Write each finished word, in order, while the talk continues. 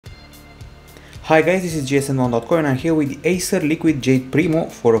Hi guys, this is gsn1.co and I'm here with the Acer Liquid Jade Primo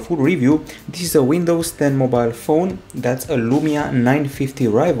for a full review. This is a Windows 10 mobile phone that's a Lumia 950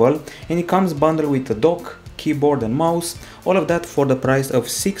 rival, and it comes bundled with a dock, keyboard and mouse, all of that for the price of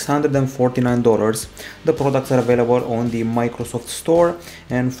 $649. The products are available on the Microsoft Store,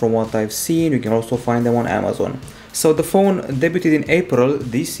 and from what I've seen you can also find them on Amazon. So the phone debuted in April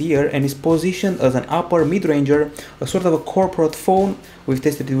this year and is positioned as an upper mid-ranger, a sort of a corporate phone. We've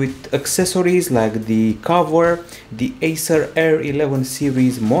tested it with accessories like the cover, the Acer Air 11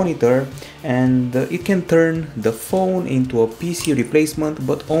 series monitor, and it can turn the phone into a PC replacement,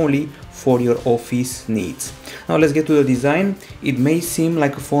 but only for your office needs. Now let's get to the design. It may seem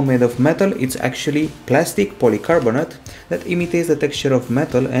like a phone made of metal. It's actually plastic polycarbonate that imitates the texture of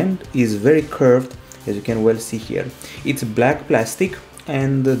metal and is very curved, as you can well see here. It's black plastic,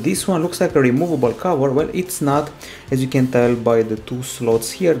 and this one looks like a removable cover. Well, it's not, as you can tell by the two slots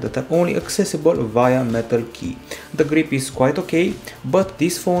here that are only accessible via metal key. The grip is quite okay, but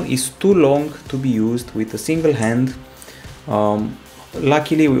this phone is too long to be used with a single hand.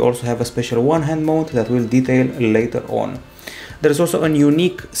 Luckily we also have a special one-hand mode that we'll detail later on. There's also a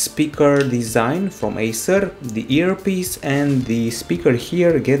unique speaker design from Acer. The earpiece and the speaker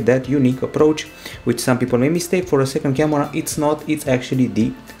here get that unique approach, which some people may mistake for a second camera. It's not, it's actually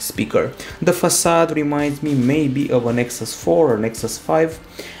the speaker. The facade reminds me maybe of a Nexus 4 or Nexus 5,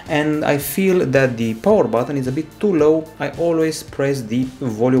 and I feel that the power button is a bit too low. I always press the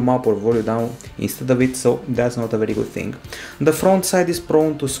volume up or volume down instead of it, so that's not a very good thing. The front side is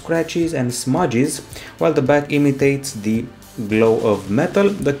prone to scratches and smudges, while the back imitates the glow of metal.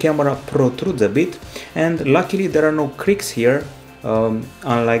 The camera protrudes a bit, and luckily there are no creaks here,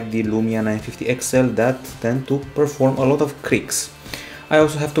 unlike the Lumia 950 XL that tend to perform a lot of creaks. I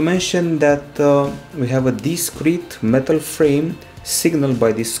also have to mention that we have a discrete metal frame signaled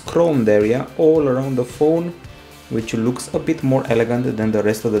by this chromed area all around the phone, which looks a bit more elegant than the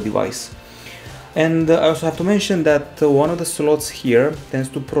rest of the device. And I also have to mention that one of the slots here tends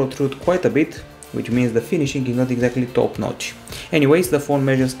to protrude quite a bit, which means the finishing is not exactly top notch. Anyways, the phone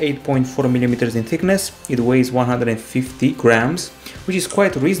measures 8.4 millimeters in thickness. It weighs 150 grams, which is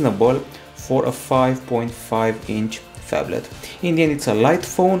quite reasonable for a 5.5 inch phablet. In the end, it's a light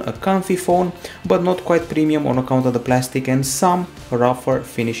phone, a comfy phone, but not quite premium on account of the plastic and some rougher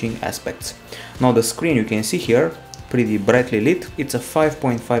finishing aspects. Now the screen you can see here, pretty brightly lit. It's a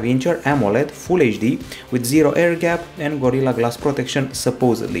 5.5 incher AMOLED Full HD with zero air gap and Gorilla Glass protection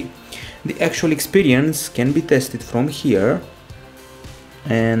supposedly. The actual experience can be tested from here,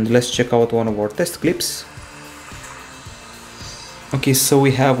 and let's check out one of our test clips. Okay, so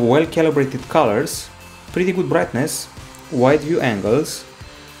we have well calibrated colors, pretty good brightness, wide view angles,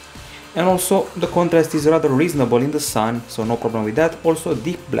 and also the contrast is rather reasonable in the sun, so no problem with that. Also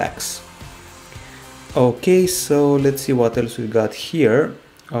deep blacks. Okay, so let's see what else we got here.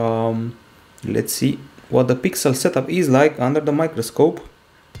 Let's see what the pixel setup is like under the microscope.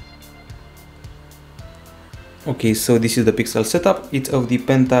 Okay, so this is the pixel setup. It's of the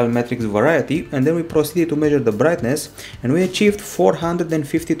pentile matrix variety, and then we proceeded to measure the brightness, and we achieved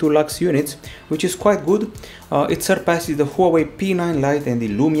 452 lux units, which is quite good. It surpasses the Huawei P9 Lite and the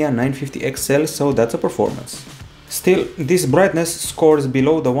Lumia 950 XL, so that's a performance. Still, this brightness scores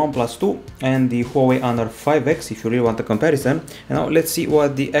below the OnePlus 2 and the Huawei Honor 5X if you really want a comparison. And now let's see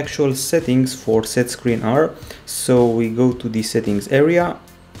what the actual settings for set screen are. So we go to the settings area,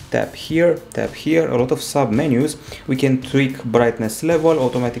 tap here, a lot of sub menus. We can tweak brightness level,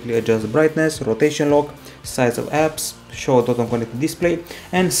 automatically adjust brightness, rotation lock, size of apps, show a dot on connected display,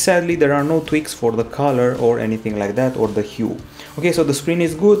 and sadly there are no tweaks for the color or anything like that, or the hue. Okay, so the screen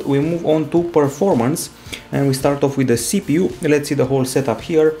is good. We move on to performance, and we start off with the CPU. Let's see the whole setup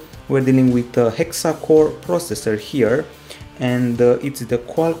here. We're dealing with a hexa-core processor here, and it's the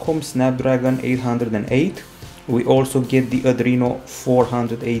Qualcomm Snapdragon 808. We also get the Adreno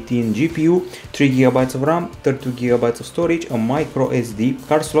 418 GPU, 3GB of RAM, 32GB of storage, a micro SD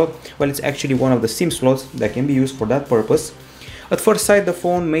card slot. Well, it's actually one of the SIM slots that can be used for that purpose. At first sight, the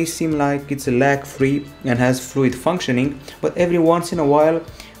phone may seem like it's lag-free and has fluid functioning, but every once in a while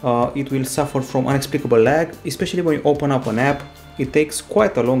it will suffer from unexplicable lag, especially when you open up an app. It takes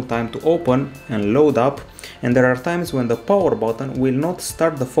quite a long time to open and load up, and there are times when the power button will not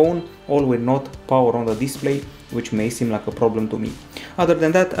start the phone or will not power on the display, which may seem like a problem to me. Other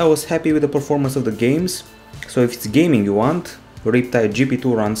than that, I was happy with the performance of the games. So if it's gaming you want, Riptide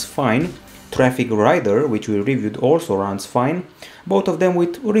GP2 runs fine. Traffic Rider, which we reviewed, also runs fine, both of them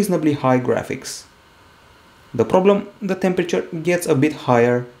with reasonably high graphics. The problem, the temperature gets a bit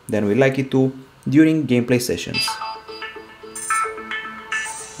higher than we like it to during gameplay sessions.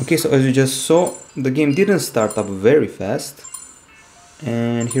 Okay, so as you just saw, the game didn't start up very fast.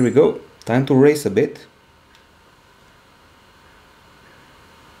 And here we go, time to race a bit.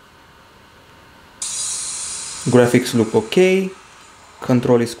 Graphics look okay,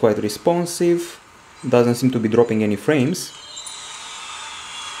 control is quite responsive, doesn't seem to be dropping any frames.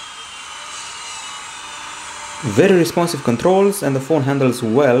 Very responsive controls, and the phone handles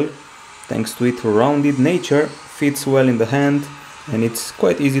well, thanks to its rounded nature, fits well in the hand, and it's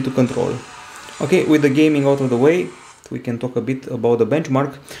quite easy to control. Okay, with the gaming out of the way, we can talk a bit about the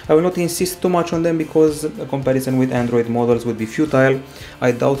benchmark. I will not insist too much on them because a comparison with Android models would be futile.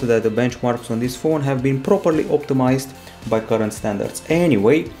 I doubt that the benchmarks on this phone have been properly optimized by current standards.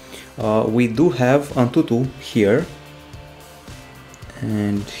 Anyway, we do have Antutu here,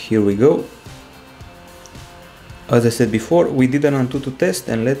 and here we go. As I said before, we did an Antutu test,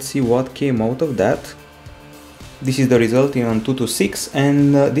 and let's see what came out of that. This is the result in Antutu 6,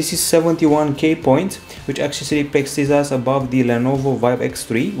 and this is 71k points, which actually places us above the Lenovo Vibe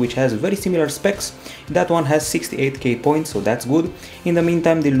X3, which has very similar specs. That one has 68k points, so that's good. In the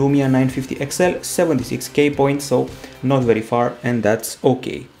meantime, the Lumia 950 XL, 76k points, so not very far, and that's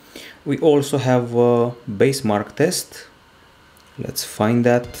okay. We also have a basemark test. Let's find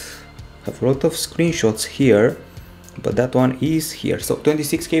that. I have a lot of screenshots here, but that one is here. So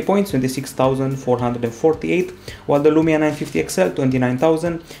 26k points, 26,448, while the Lumia 950 XL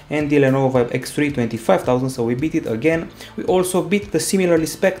 29,000 and the Lenovo Vibe X3 25,000, so we beat it again. We also beat the similarly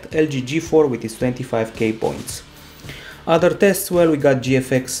spec'd LG G4 with its 25k points. Other tests, well, we got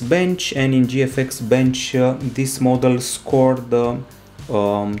GFX Bench, and in GFX Bench this model scored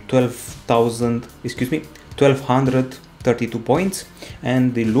 1232 points,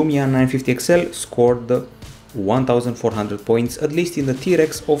 and the Lumia 950 XL scored 1400 points, at least in the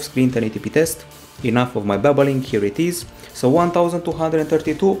T-Rex off-screen 1080p test. Enough of my babbling, here it is. So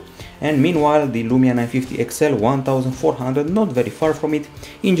 1232, and meanwhile the Lumia 950 XL 1400, not very far from it.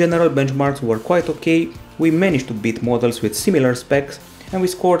 In general, benchmarks were quite okay. We managed to beat models with similar specs, and we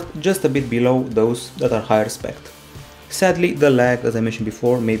scored just a bit below those that are higher spec. Sadly, the lag, as I mentioned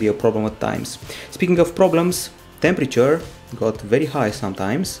before, may be a problem at times. Speaking of problems, temperature got very high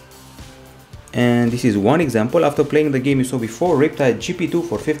sometimes. And this is one example. After playing the game you saw before, Riptide GP2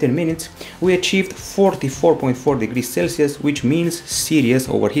 for 15 minutes, we achieved 44.4 degrees Celsius, which means serious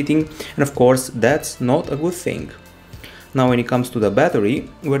overheating, and of course that's not a good thing. Now when it comes to the battery,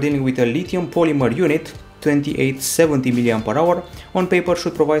 we're dealing with a lithium polymer unit, 2870 mAh, on paper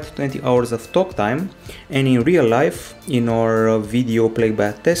should provide 20 hours of talk time, and in real life, in our video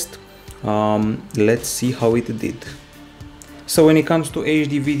playback test, let's see how it did. So when it comes to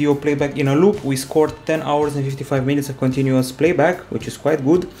HD video playback in a loop, we scored 10 hours and 55 minutes of continuous playback, which is quite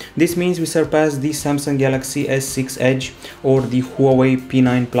good. This means we surpassed the Samsung Galaxy S6 Edge or the Huawei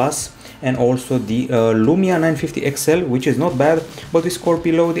P9 Plus, and also the Lumia 950 XL, which is not bad, but we scored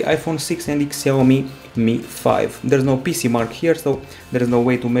below the iPhone 6 and the Xiaomi Mi 5. There's no PC mark here, so there is no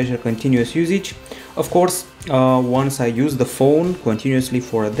way to measure continuous usage. Of course, once I used the phone continuously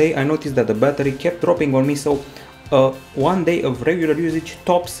for a day, I noticed that the battery kept dropping on me, so 1 day of regular usage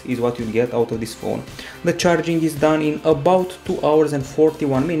tops is what you get out of this phone. The charging is done in about 2 hours and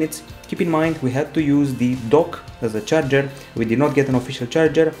 41 minutes. Keep in mind, we had to use the dock as a charger. We did not get an official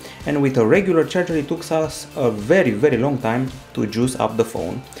charger, and with a regular charger it took us a very long time to juice up the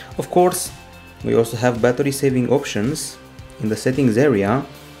phone. Of course, we also have battery saving options in the settings area,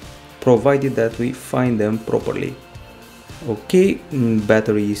 provided that we find them properly. Okay,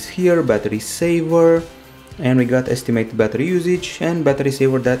 battery is here, battery saver, and we got estimated battery usage and battery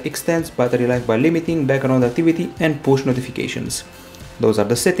saver that extends battery life by limiting background activity and push notifications. Those are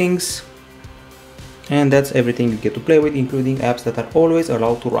the settings, and that's everything you get to play with, including apps that are always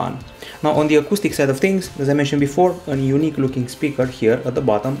allowed to run. Now on the acoustic side of things, as I mentioned before, a unique looking speaker here at the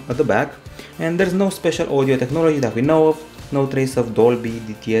bottom, at the back, and there's no special audio technology that we know of, no trace of Dolby,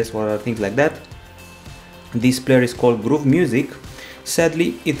 DTS or things like that. This player is called Groove Music.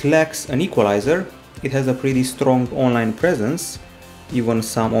 Sadly, it lacks an equalizer. It has a pretty strong online presence, even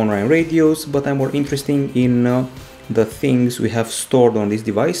some online radios, but I'm more interested in the things we have stored on this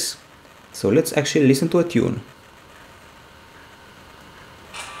device. So let's actually listen to a tune.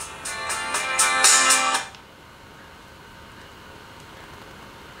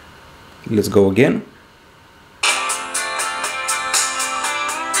 Let's go again.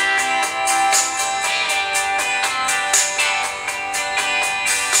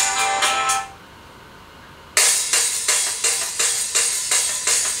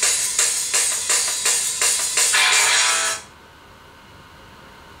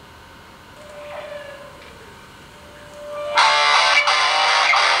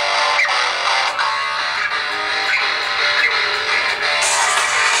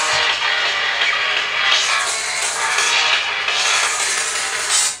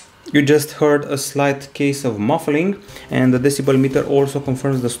 You just heard a slight case of muffling, and the decibel meter also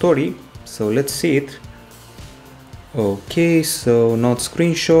confirms the story, so let's see it. Okay, so not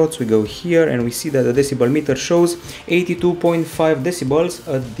screenshots, we go here and we see that the decibel meter shows 82.5 decibels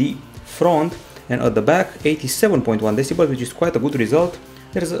at the front, and at the back 87.1 decibels, which is quite a good result.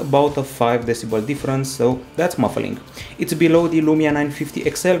 There's about a 5 decibel difference, so that's muffling. It's below the Lumia 950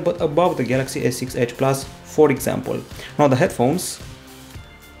 XL but above the Galaxy S6 Edge Plus, for example. Now the headphones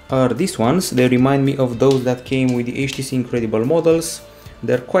are these ones. They remind me of those that came with the HTC Incredible models.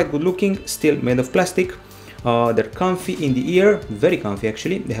 They're quite good looking, still made of plastic. They're comfy in the ear, very comfy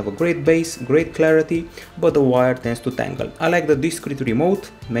actually. They have a great bass, great clarity, but the wire tends to tangle. I like the discrete remote.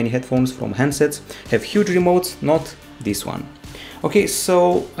 Many headphones from handsets have huge remotes, not this one. Okay,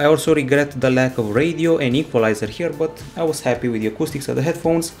 so I also regret the lack of radio and equalizer here, but I was happy with the acoustics of the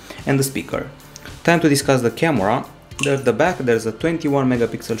headphones and the speaker. Time to discuss the camera. At the back there's a 21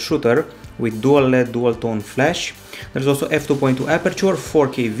 megapixel shooter with dual LED dual tone flash. There's also f2.2 aperture,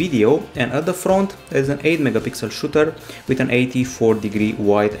 4K video, and at the front there's an 8 megapixel shooter with an 84-degree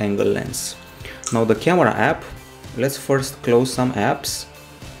wide angle lens. Now the camera app, let's first close some apps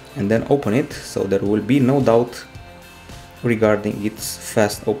and then open it, so there will be no doubt regarding its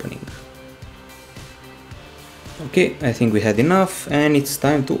fast opening. Okay, I think we had enough and it's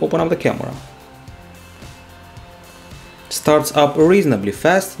time to open up the camera. Starts up reasonably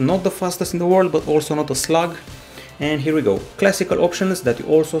fast, not the fastest in the world but also not a slug. And here we go, classical options that you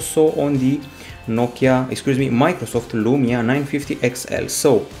also saw on the Microsoft Lumia 950 XL.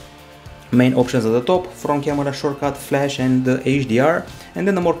 So main options at the top, front camera, shortcut, flash and HDR, and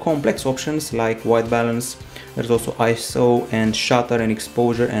then the more complex options like white balance. There's also ISO and shutter and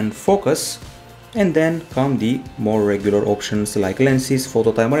exposure and focus, and then come the more regular options like lenses,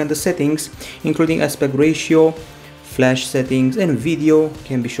 photo timer and the settings, including aspect ratio, flash settings, and video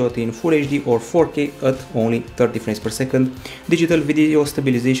can be shot in Full HD or 4K at only 30 frames per second. Digital video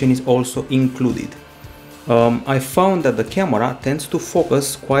stabilization is also included. I found that the camera tends to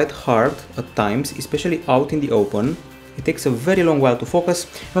focus quite hard at times, especially out in the open. It takes a very long while to focus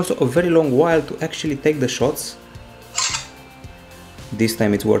and also a very long while to actually take the shots. This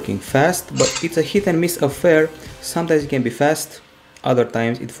time it's working fast, but it's a hit and miss affair. Sometimes it can be fast, other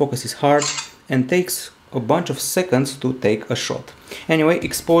times it focuses hard and takes a bunch of seconds to take a shot. Anyway,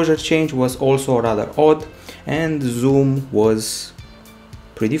 exposure change was also rather odd and zoom was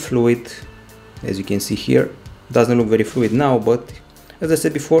pretty fluid. As you can see here, doesn't look very fluid now, but as I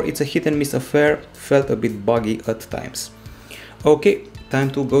said before, it's a hit and miss affair, felt a bit buggy at times. Okay, time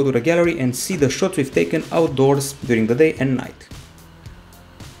to go to the gallery and see the shots we've taken outdoors during the day and night.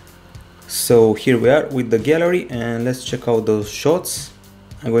 So here we are with the gallery and let's check out those shots.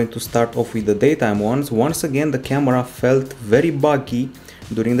 I'm going to start off with the daytime ones. Once again, the camera felt very buggy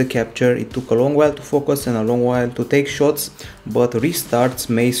during the capture. It took a long while to focus and a long while to take shots, but restarts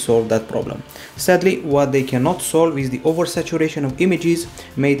may solve that problem. Sadly, what they cannot solve is the oversaturation of images,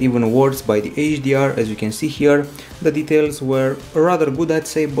 made even worse by the HDR. As you can see here, the details were rather good, I'd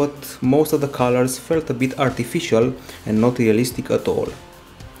say, but most of the colors felt a bit artificial and not realistic at all.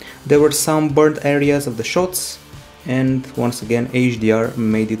 There were some burnt areas of the shots, and once again HDR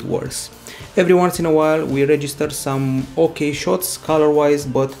made it worse. Every once in a while we registered some okay shots color-wise,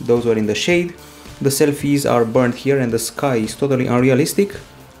 but those were in the shade. The selfies are burnt here and the sky is totally unrealistic.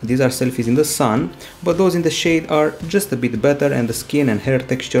 These are selfies in the sun, but those in the shade are just a bit better and the skin and hair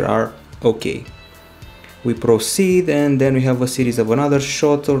texture are okay. We proceed and then we have a series of another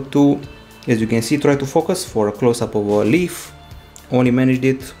shot or two. As you can see, try to focus for a close-up of a leaf. Only managed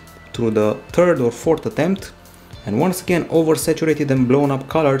it through the third or fourth attempt. And once again oversaturated and blown up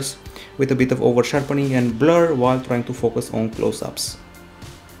colors with a bit of over sharpening and blur while trying to focus on close-ups.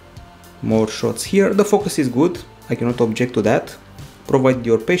 More shots here. The focus is good, I cannot object to that, provided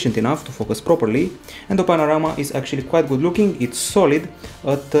you're patient enough to focus properly, and the panorama is actually quite good looking. It's solid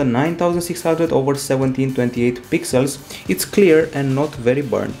at 9600 over 1728 pixels. It's clear and not very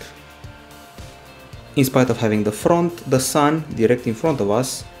burnt. In spite of having the sun direct in front of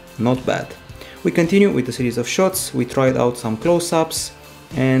us, not bad. We continue with a series of shots. We tried out some close-ups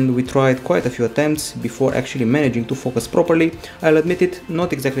and we tried quite a few attempts before actually managing to focus properly. I'll admit it,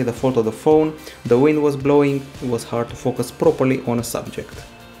 not exactly the fault of the phone. The wind was blowing, it was hard to focus properly on a subject.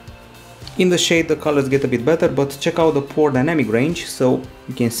 In the shade the colors get a bit better, but check out the poor dynamic range. So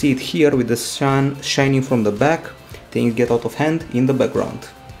you can see it here with the sun shining from the back. Things get out of hand in the background.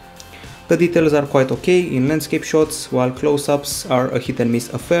 The details are quite okay in landscape shots, while close-ups are a hit and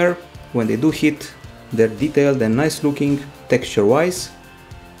miss affair. When they do hit, they're detailed and nice looking texture-wise.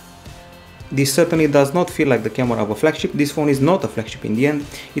 This certainly does not feel like the camera of a flagship. This phone is not a flagship in the end.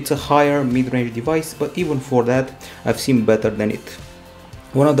 It's a higher mid-range device, but even for that, I've seen better than it.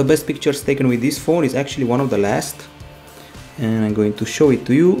 One of the best pictures taken with this phone is actually one of the last, and I'm going to show it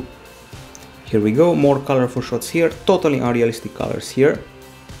to you. Here we go, more colorful shots here, totally unrealistic colors here.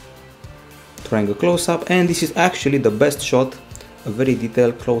 Triangle close-up, and this is actually the best shot, a very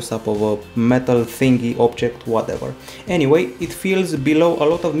detailed close-up of a metal thingy, object, whatever. Anyway, it feels below a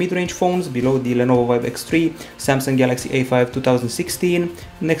lot of mid-range phones, below the Lenovo Vibe X3, Samsung Galaxy A5 2016,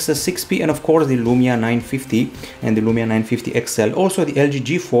 Nexus 6P, and of course the Lumia 950 and the Lumia 950 XL. Also the LG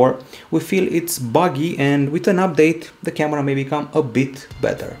G4, we feel it's buggy, and with an update, the camera may become a bit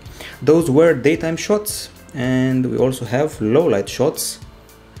better. Those were daytime shots, and we also have low light shots.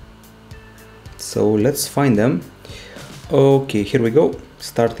 So let's find them. Okay, here we go.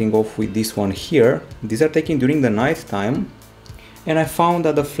 Starting off with this one here. These are taken during the night time, and I found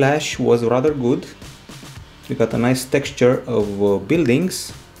that the flash was rather good. We got a nice texture of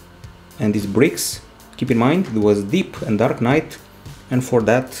buildings and these bricks. Keep in mind it was deep and dark night, and for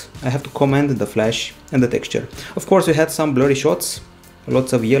that I have to commend the flash and the texture. Of course we had some blurry shots,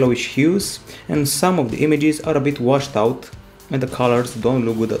 lots of yellowish hues, and some of the images are a bit washed out and the colors don't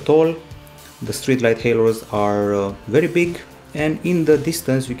look good at all. The streetlight halos are very big, and in the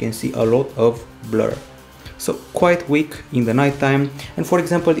distance you can see a lot of blur. So quite weak in the night time, and for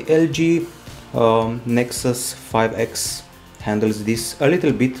example the LG Nexus 5X handles this a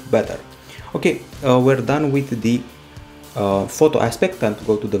little bit better. Okay, we're done with the photo aspect, time to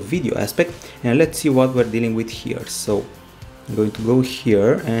go to the video aspect, and let's see what we're dealing with here. So I'm going to go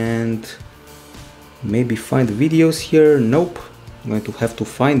here and maybe find videos here. Nope. I'm going to have to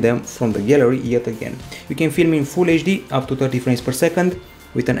find them from the gallery yet again. You can film in Full HD up to 30 frames per second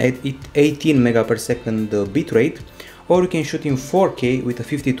with an 18 megapixel bitrate, or you can shoot in 4K with a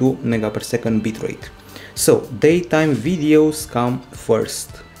 52 megapixel bitrate. So daytime videos come first.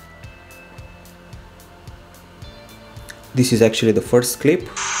 This is actually the first clip.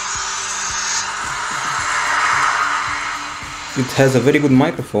 It has a very good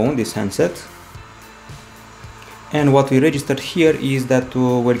microphone, this handset. And what we registered here is that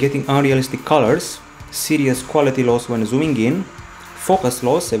we're getting unrealistic colors, serious quality loss when zooming in, focus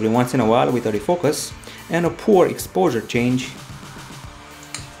loss every once in a while with a refocus, and a poor exposure change.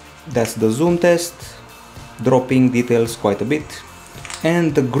 That's the zoom test, dropping details quite a bit.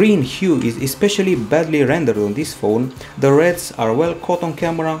 And the green hue is especially badly rendered on this phone. The reds are well caught on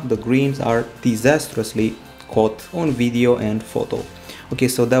camera, the greens are disastrously caught on video and photo. Okay,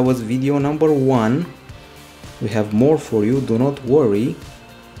 so that was video number 1. We have more for you, do not worry.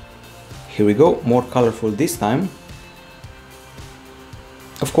 Here we go, more colorful this time.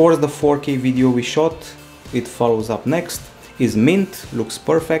 Of course the 4K video we shot, it follows up next, is mint, looks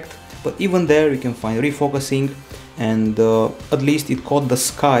perfect, but even there you can find refocusing, and at least it caught the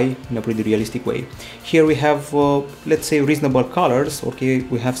sky in a pretty realistic way. Here we have, let's say, reasonable colors. Okay,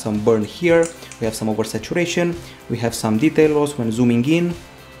 we have some burn here, we have some oversaturation, we have some detail loss when zooming in.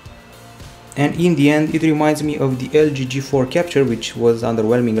 And in the end it reminds me of the LG G4 capture, which was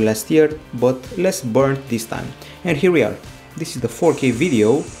underwhelming last year, but less burnt this time. And here we are. This is the 4K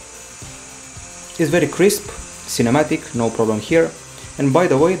video. It's very crisp, cinematic, no problem here. And by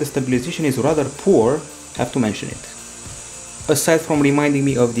the way, the stabilization is rather poor, have to mention it. Aside from reminding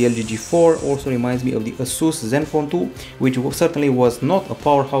me of the LG G4, also reminds me of the Asus Zenfone 2, which certainly was not a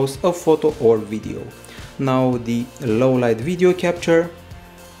powerhouse of photo or video. Now the low light video capture.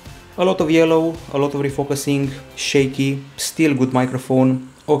 A lot of yellow, a lot of refocusing, shaky, still good microphone,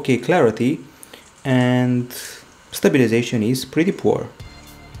 okay clarity, and stabilization is pretty poor.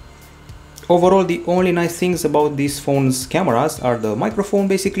 Overall, the only nice things about this phone's cameras are the microphone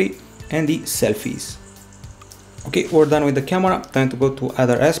basically and the selfies. Okay, we're done with the camera, time to go to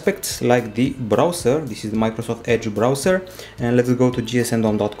other aspects like the browser. This is the Microsoft Edge browser, and let's go to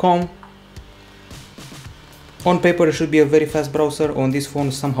gsndom.com. On paper it should be a very fast browser, on this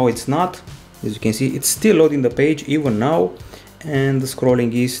phone somehow it's not. As you can see, it's still loading the page even now, and the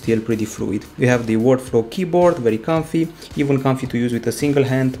scrolling is still pretty fluid. We have the workflow keyboard, very comfy, even comfy to use with a single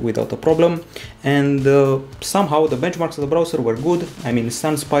hand without a problem. And somehow the benchmarks of the browser were good, I mean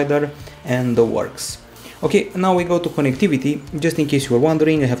SunSpider and the works. Okay, now we go to connectivity. Just in case you were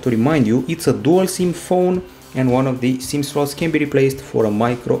wondering, I have to remind you, it's a dual SIM phone, and one of the SIM slots can be replaced for a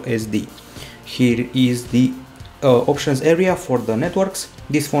micro SD. Here is the options area for the networks.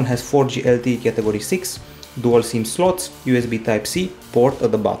 This phone has 4G LTE category 6, dual SIM slots, USB Type-C port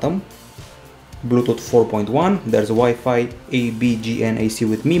at the bottom. Bluetooth 4.1, there's Wi-Fi A, B, G and AC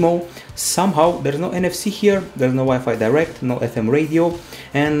with MIMO. Somehow there's no NFC here, there's no Wi-Fi direct, no FM radio.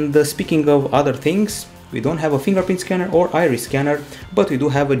 And speaking of other things, we don't have a fingerprint scanner or iris scanner, but we do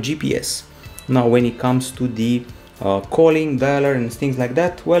have a GPS. Now when it comes to the calling, dialer and things like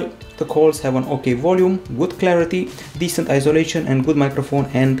that, well, the calls have an okay volume, good clarity, decent isolation and good microphone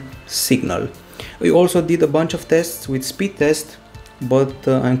and signal. We also did a bunch of tests with speed test, but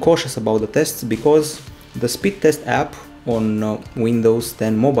I'm cautious about the tests because the speed test app on Windows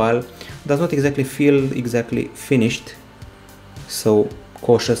 10 mobile does not exactly feel finished, so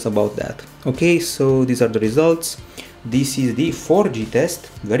cautious about that. Okay, so these are the results. This is the 4G test,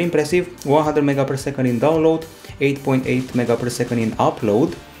 very impressive, 100 MB/s in download, 8.8 MB/s in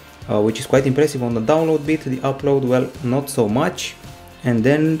upload, which is quite impressive on the download bit. The upload, well, not so much. And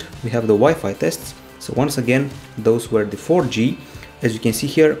then we have the Wi-Fi tests. So once again, those were the 4G. As you can see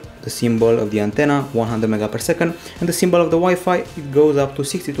here, the symbol of the antenna, 100 MB/s, and the symbol of the Wi-Fi, it goes up to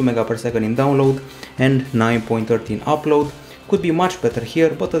 62 MB/s in download and 9.13 upload. Could be much better here,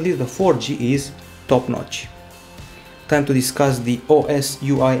 but at least the 4G is top notch. Time to discuss the OS,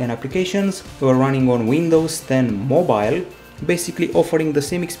 UI and applications. We're running on Windows 10 Mobile, basically offering the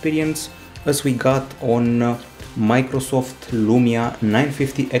same experience as we got on Microsoft Lumia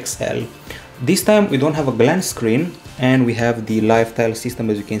 950 XL. This time we don't have a glance screen and we have the live tile system.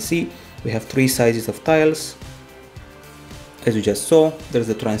 As you can see, we have 3 sizes of tiles. As you just saw, there's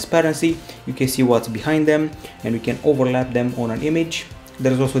the transparency, you can see what's behind them and we can overlap them on an image.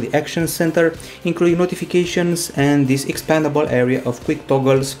 There's also the action center, including notifications and this expandable area of quick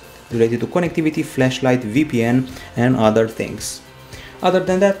toggles related to connectivity, flashlight, VPN and other things. Other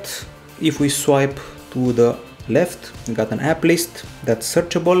than that, if we swipe to the left, we got an app list that's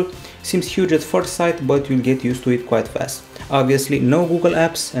searchable. Seems huge at first sight, but you'll get used to it quite fast. Obviously, no Google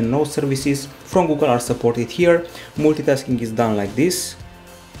apps and no services from Google are supported here. Multitasking is done like this.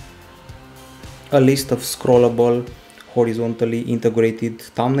 A list of scrollable, horizontally integrated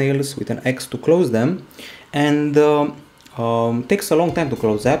thumbnails with an X to close them, and takes a long time to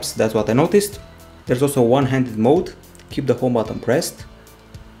close apps. That's what I noticed. There's also one-handed mode. Keep the home button pressed.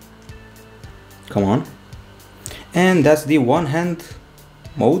 Come on. And that's the one-hand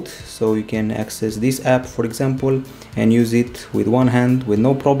mode, so you can access this app, for example, and use it with one hand with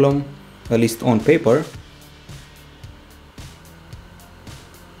no problem, at least on paper.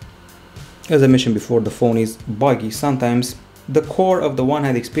 As I mentioned before, the phone is buggy sometimes. The core of the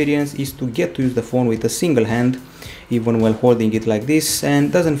one-hand experience is to get to use the phone with a single hand, even while holding it like this,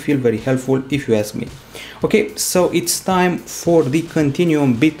 and doesn't feel very helpful if you ask me. Okay, so it's time for the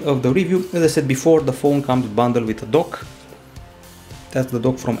continuum bit of the review. As I said before, the phone comes bundled with a dock. That's the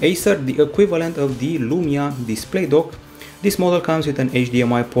dock from Acer, the equivalent of the Lumia display dock. This model comes with an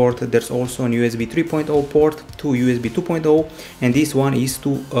HDMI port. There's also an USB 3.0 port to USB 2.0, and this one is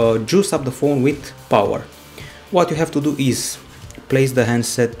to juice up the phone with power. What you have to do is place the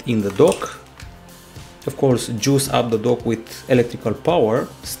handset in the dock. Of course, juice up the dock with electrical power,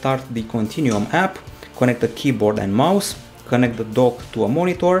 start the Continuum app, connect the keyboard and mouse, connect the dock to a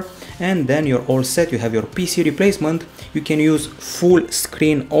monitor, and then you're all set. You have your PC replacement. You can use full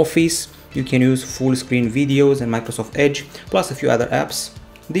screen Office, you can use full screen videos and Microsoft Edge, plus a few other apps.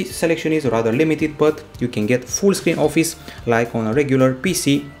 The selection is rather limited, but you can get full screen Office like on a regular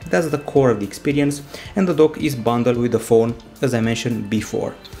PC. That's the core of the experience, and the dock is bundled with the phone, as I mentioned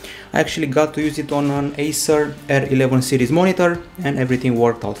before. I actually got to use it on an Acer R11 series monitor and everything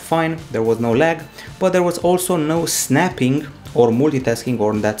worked out fine. There was no lag, but there was also no snapping or multitasking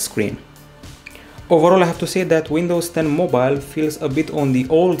on that screen. Overall, I have to say that Windows 10 Mobile feels a bit on the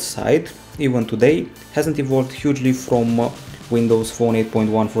old side, even today. Hasn't evolved hugely from Windows Phone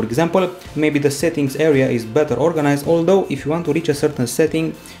 8.1, for example. Maybe the settings area is better organized, although if you want to reach a certain setting,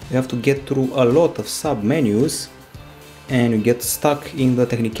 you have to get through a lot of sub-menus and you get stuck in the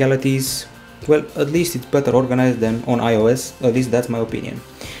technicalities. Well, at least it's better organized than on iOS, at least that's my opinion.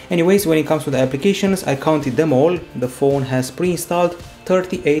 Anyways, when it comes to the applications, I counted them all. The phone has pre-installed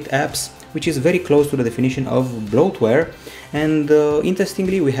 38 apps, which is very close to the definition of bloatware. And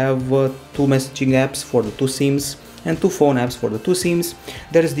interestingly, we have 2 messaging apps for the 2 SIMs and 2 phone apps for the 2 SIMs.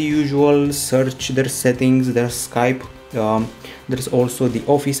 There's the usual search, there's settings, there's Skype, there's also the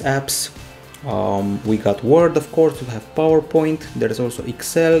Office apps. We got Word, of course, we have PowerPoint, there's also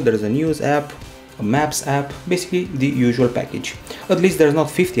Excel, there's a news app, a Maps app, basically the usual package. At least there's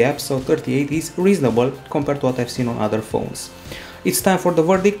not 50 apps, so 38 is reasonable compared to what I've seen on other phones. It's time for the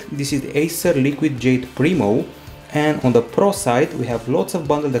verdict. This is the Acer Liquid Jade Primo, and on the Pro side we have lots of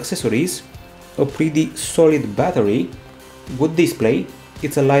bundled accessories, a pretty solid battery, good display,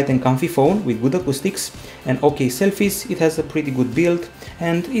 it's a light and comfy phone with good acoustics and okay selfies. It has a pretty good build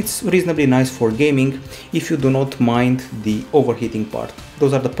and it's reasonably nice for gaming if you do not mind the overheating part.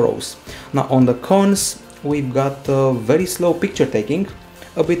 Those are the pros. Now on the cons, we've got very slow picture taking,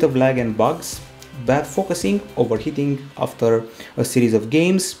 a bit of lag and bugs, bad focusing, overheating after a series of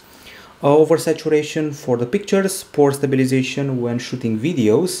games, oversaturation for the pictures, poor stabilization when shooting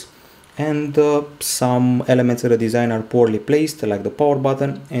videos, and some elements of the design are poorly placed, like the power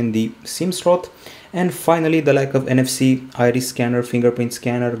button and the SIM slot. And finally, the lack of NFC, iris scanner, fingerprint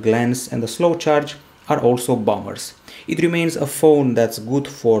scanner, glance, and the slow charge are also bummers. It remains a phone that's good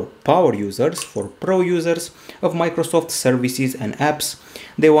for power users, for pro users of Microsoft services and apps.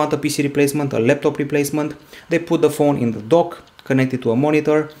 They want a PC replacement, a laptop replacement. They put the phone in the dock, connect it to a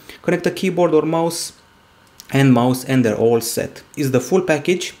monitor, connect a keyboard or mouse, and they're all set. It's the full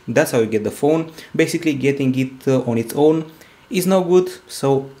package. That's how you get the phone. Basically, getting it on its own is no good,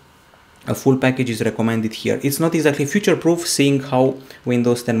 so a full package is recommended here. It's not exactly future-proof, seeing how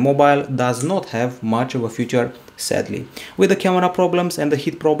Windows 10 Mobile does not have much of a future, sadly. With the camera problems and the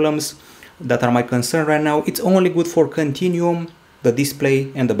heat problems that are my concern right now, it's only good for Continuum, the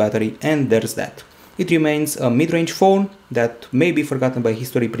display, and the battery, and there's that. It remains a mid-range phone that may be forgotten by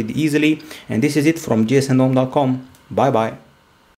history pretty easily, and this is it from gsndhome.com. Bye bye.